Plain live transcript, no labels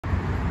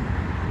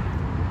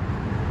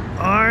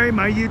Alright,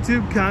 my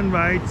YouTube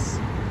convites.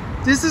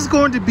 This is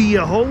going to be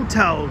a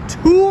hotel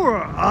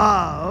tour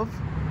of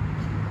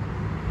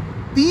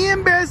the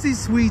Embassy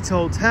Suites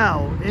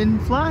Hotel in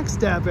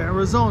Flagstaff,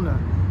 Arizona.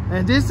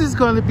 And this is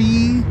going to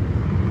be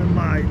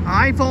my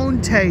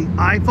iPhone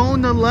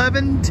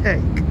 11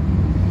 take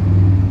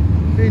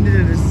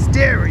into the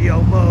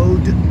stereo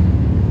mode.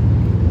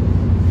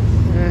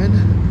 And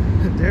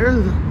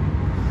there's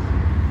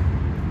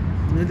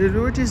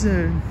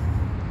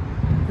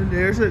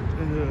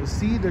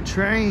see the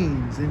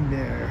trains in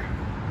there.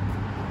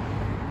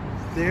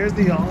 There's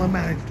the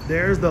automatic,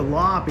 there's the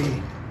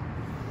lobby.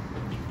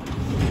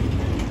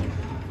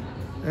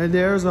 And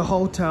there's a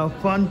hotel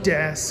front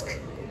desk.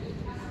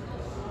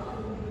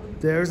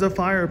 There's a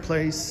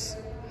fireplace.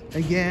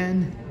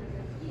 Again,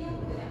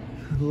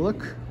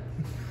 look.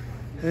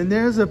 And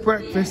there's a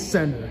breakfast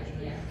center,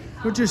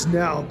 which is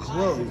now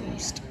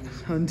closed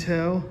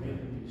until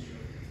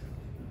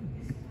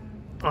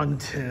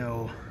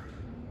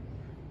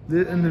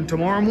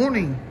tomorrow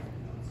morning.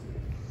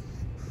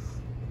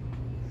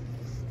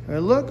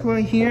 Look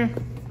right here.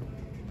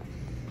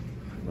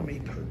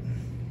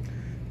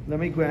 Let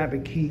me grab a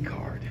key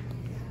card.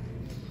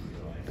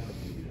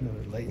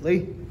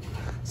 Lately.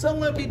 So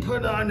let me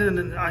put on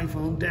an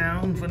iPhone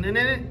down for a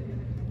minute.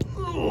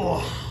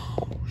 Oh,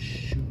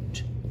 shoot.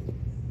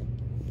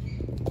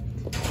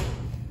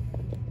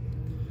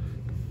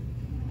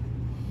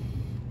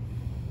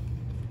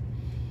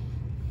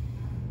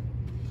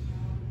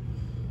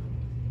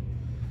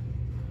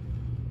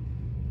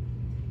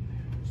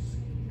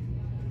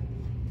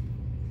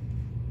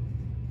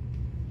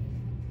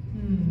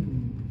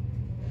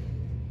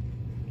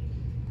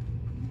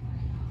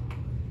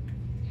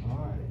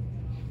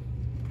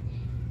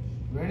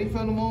 Ready for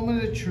the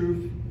moment of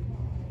truth.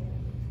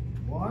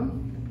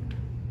 1,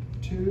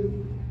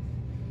 2,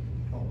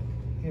 oh,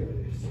 here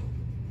it is.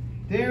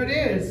 There it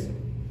is.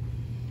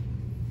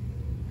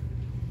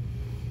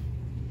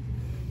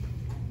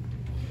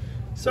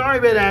 Sorry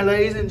about that,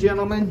 ladies and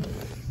gentlemen.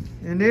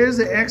 And there's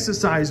the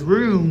exercise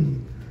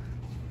room.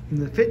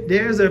 And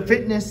there's a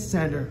fitness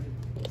center,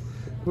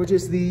 which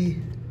is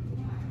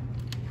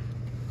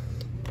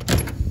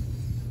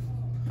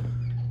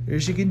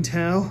as you can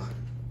tell,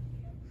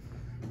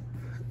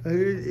 it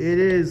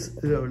is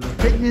the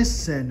fitness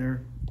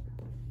center.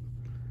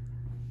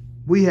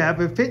 We have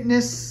a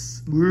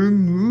fitness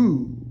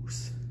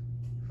rooms.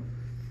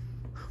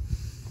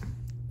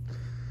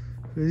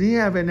 We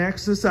have an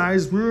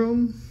exercise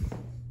room.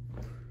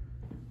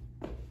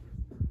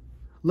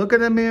 Look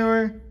at the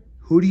mirror.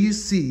 Who do you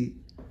see?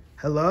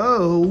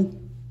 Hello?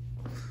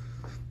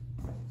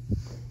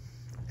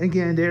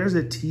 Again, there's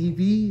a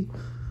TV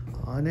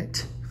on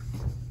it.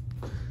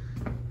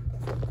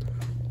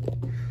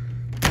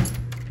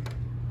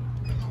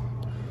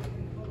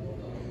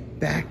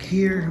 Back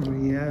here,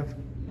 we have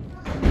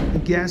the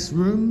guest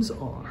rooms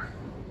are.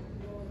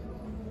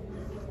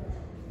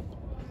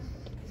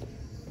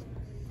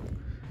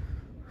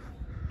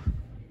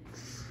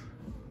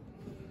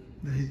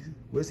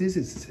 What does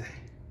it say?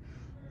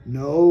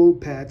 No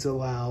pets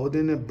allowed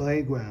in the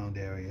playground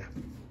area.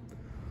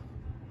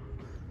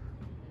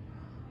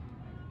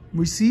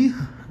 We see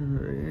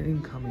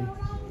incoming.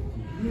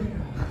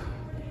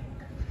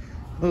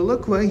 Oh,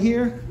 look right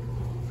here.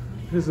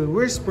 There's a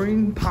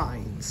Whispering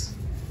Pines.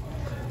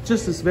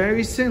 Just as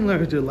very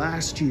similar to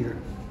last year.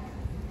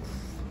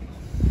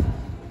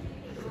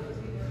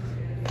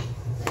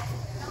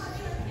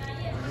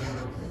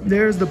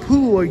 There's the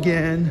pool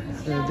again.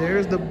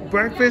 There's the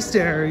breakfast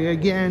area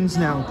again. It's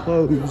now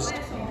closed.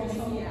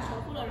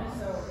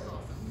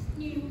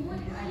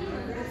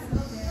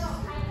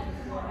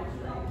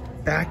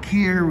 Back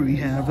here we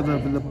have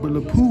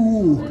the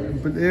pool.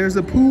 But there's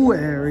a pool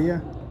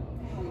area.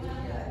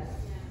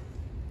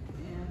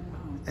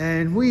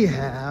 And we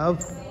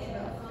have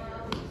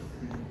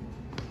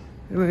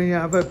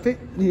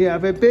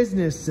a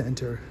business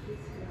center.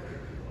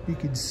 You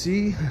can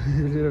see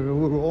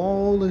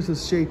all the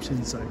shapes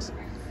and sizes.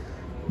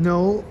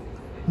 No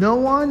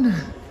one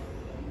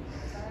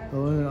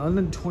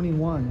under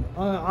 21.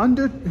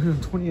 Under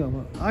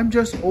 21. I'm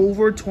just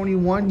over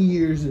 21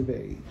 years of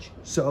age.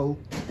 So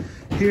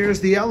here's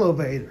the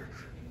elevator.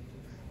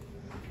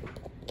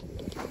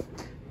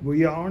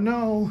 We all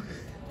know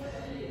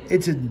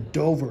it's in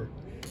Dover.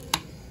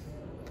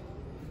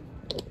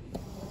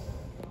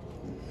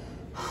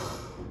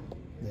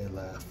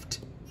 Left.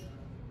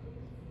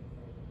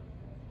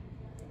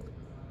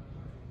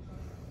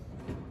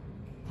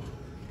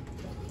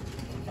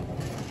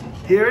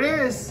 Here it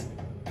is.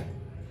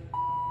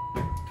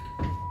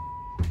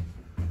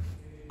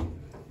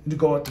 To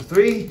go up to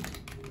 3.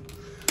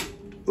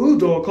 Ooh,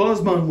 door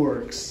closed button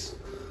works.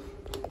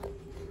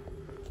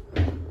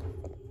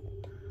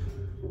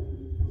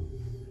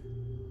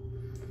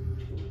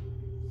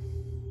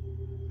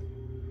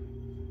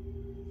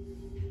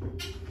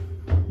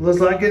 Looks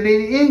like an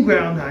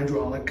in-ground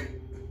hydraulic.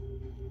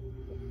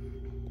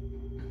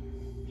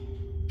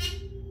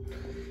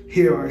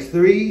 Here are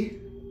 3.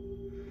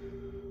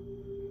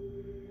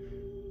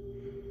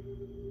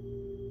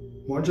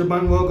 Once your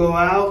button will go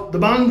out, the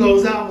button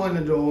goes out when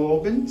the door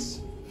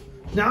opens.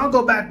 Now I'll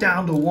go back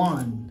down to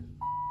 1.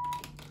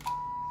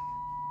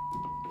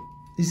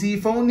 You see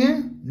your phone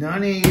there?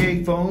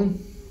 988 phone.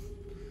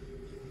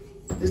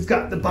 It's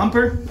got the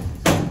bumper.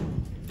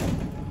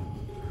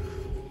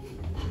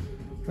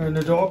 And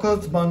the door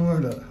closes, the button will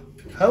go.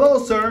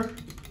 Hello, sir.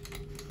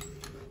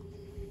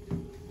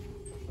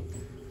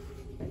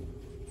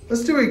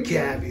 Let's do a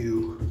cab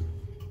view.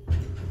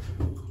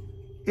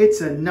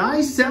 It's a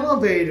nice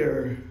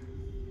elevator.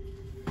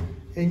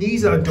 And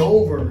these are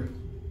Dover.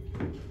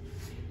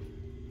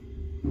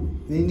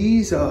 And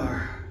these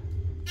are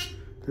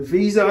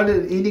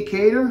the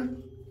indicator,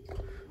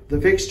 the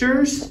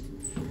fixtures.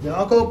 Now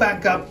I'll go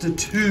back up to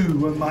 2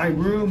 where my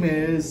room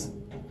is.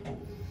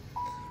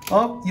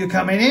 Oh, you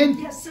coming in?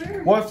 Yes,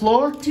 sir. What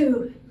floor?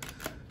 2.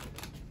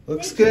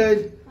 Looks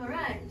good. All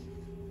right.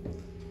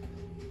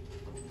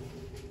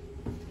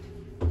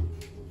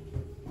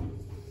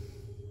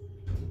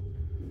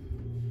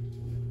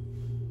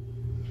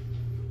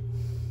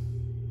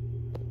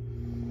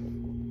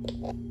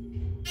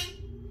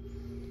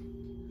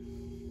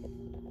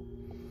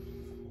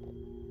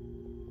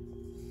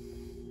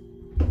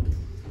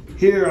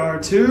 Here are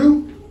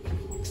 2.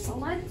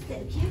 Excellent.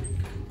 Thank you.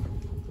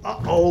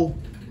 Uh-oh.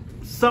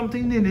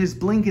 Something in his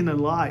blinking the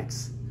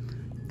lights.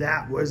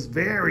 That was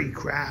very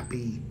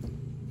crappy.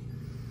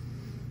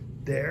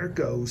 There it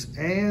goes.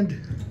 And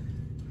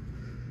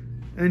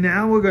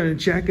now we're going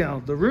to check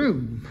out the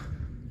room.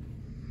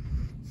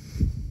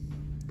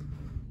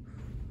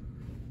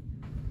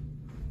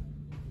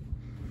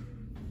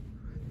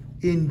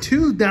 In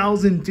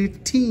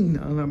 2015,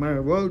 on my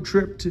road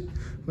trip to,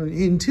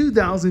 in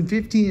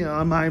 2015,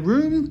 on my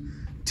room,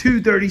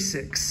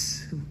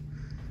 236.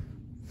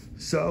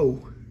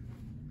 So,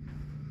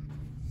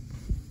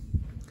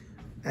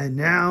 and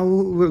now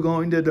we're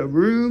going to the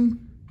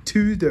room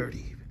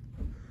 230.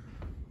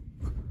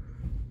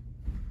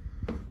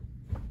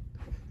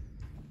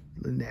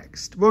 The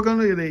next, we're going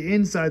to get the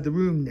inside the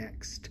room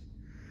next.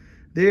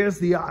 There's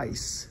the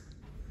ice.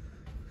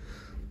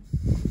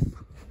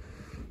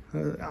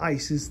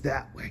 Ice is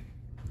that way.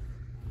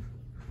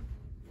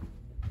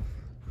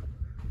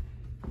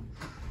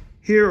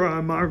 Here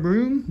are my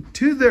room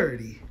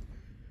 230.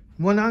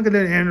 We're not going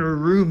to enter a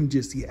room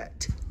just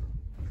yet.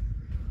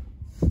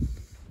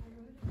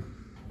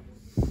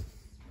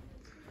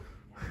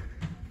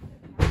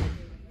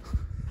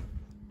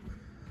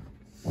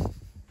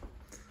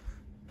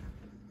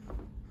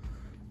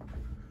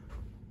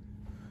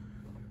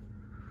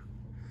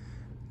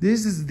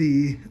 This is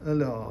the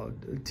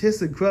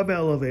ThyssenKrupp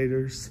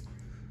elevators.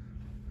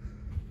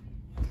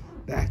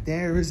 Back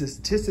there is this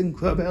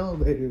ThyssenKrupp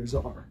elevators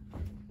are.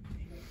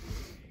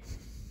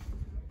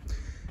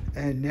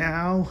 And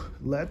now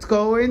let's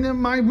go into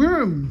my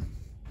room.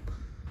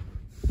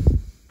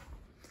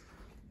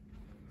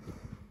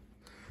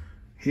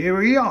 Here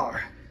we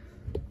are.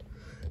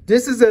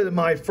 This is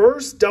my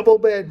first double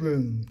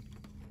bedroom.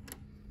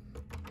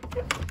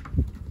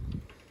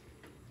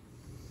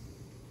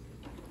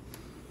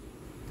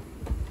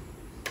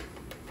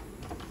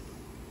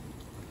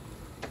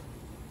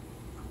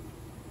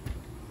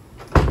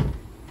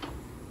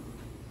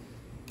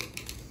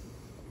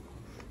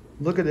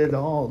 Look at it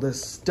all, this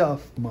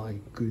stuff, my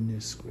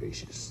goodness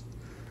gracious.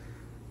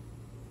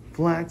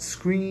 Flat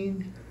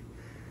screen,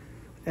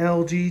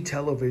 LG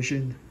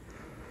television,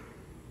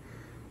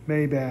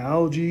 made by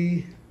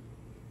LG.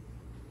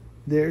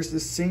 There's the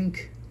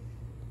sink.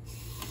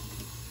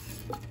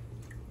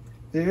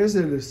 There's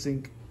the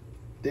sink.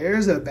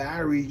 There's a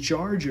battery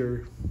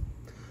charger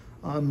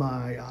on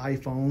my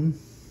iPhone.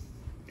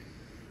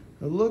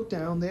 Look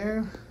down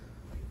there.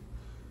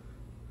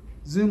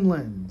 Zoom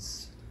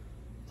lens.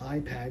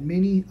 iPad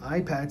mini,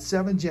 iPad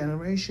 7th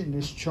generation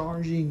is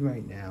charging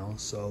right now,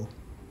 so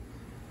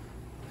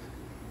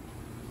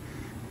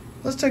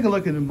let's take a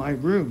look into my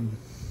room.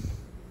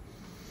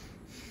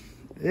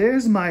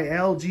 There's my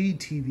LG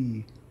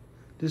TV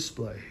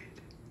displayed.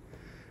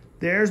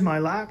 There's my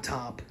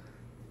laptop.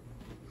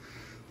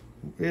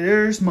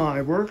 There's my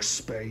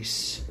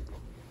workspace.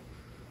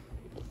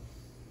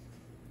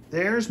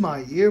 There's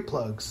my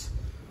earplugs.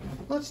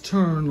 Let's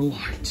turn the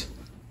light.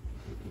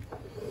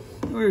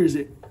 Where is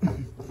it?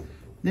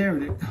 There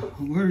it is.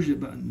 Where's your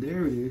button?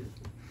 There it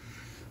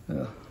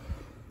is.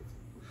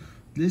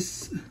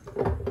 This.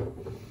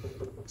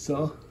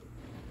 So.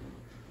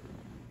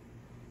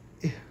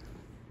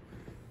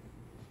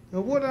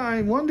 What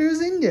I wonder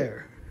is in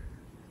there.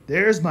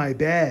 There's my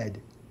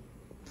bed.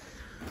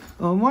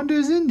 I wonder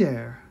is in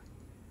there.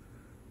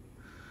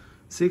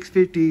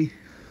 650.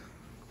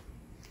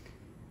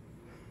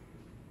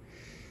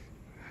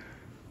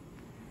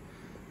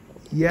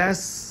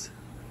 Yes.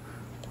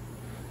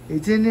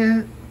 It's in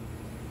there.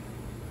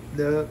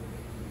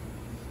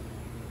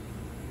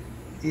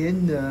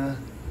 In the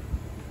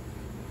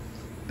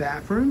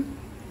bathroom.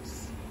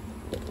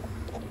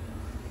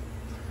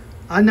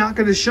 I'm not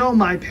going to show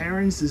my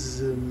parents this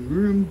is a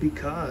room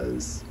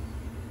because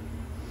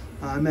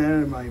I'm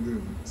out of my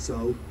room.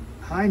 So,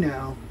 hi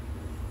now.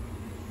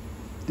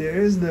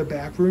 There's the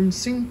bathroom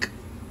sink.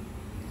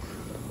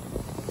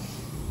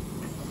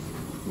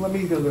 Let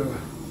me go there.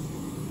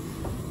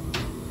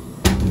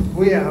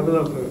 We have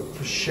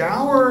a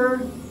shower.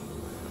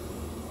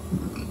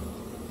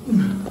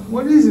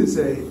 What does it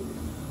say?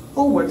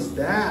 Oh, what's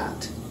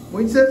that?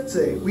 What does that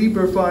say? We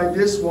provide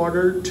this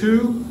water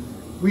to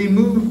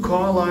remove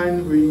car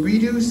line,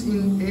 reduce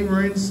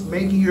ignorance,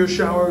 making your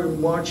shower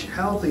and wash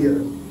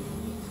healthier.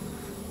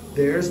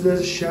 There's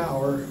the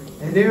shower,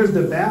 and there's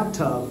the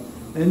bathtub,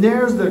 and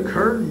there's the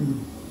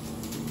curtain,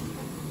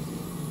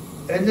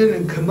 and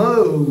then a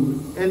commode,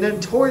 and then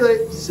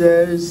toilet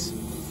says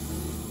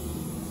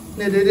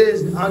that it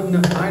is, I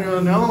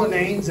don't know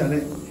names on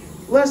it.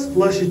 Let's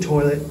flush the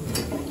toilet.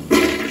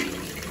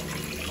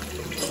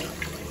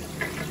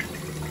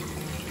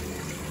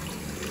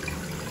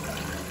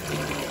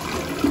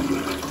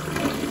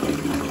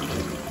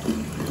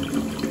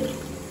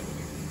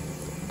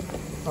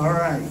 All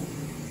right.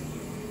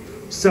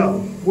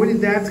 So,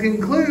 that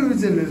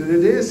concludes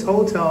this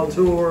hotel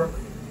tour.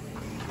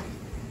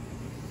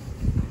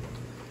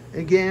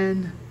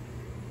 Again,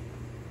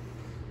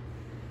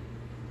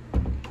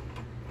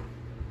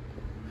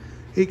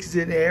 it's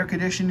an air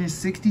conditioning is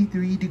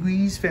 63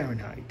 degrees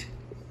Fahrenheit,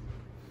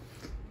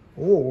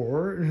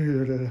 or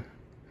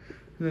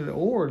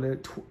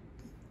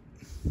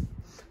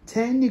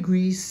 10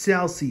 degrees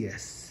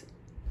Celsius,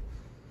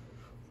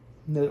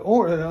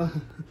 or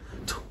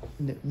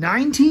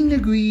 19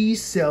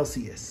 degrees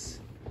Celsius.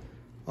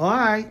 All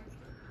right,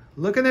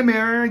 look in the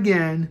mirror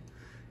again.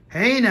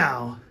 Hey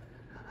now,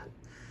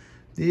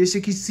 as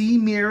you can see,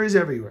 mirrors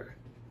everywhere.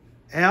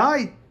 All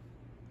right,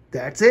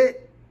 that's it.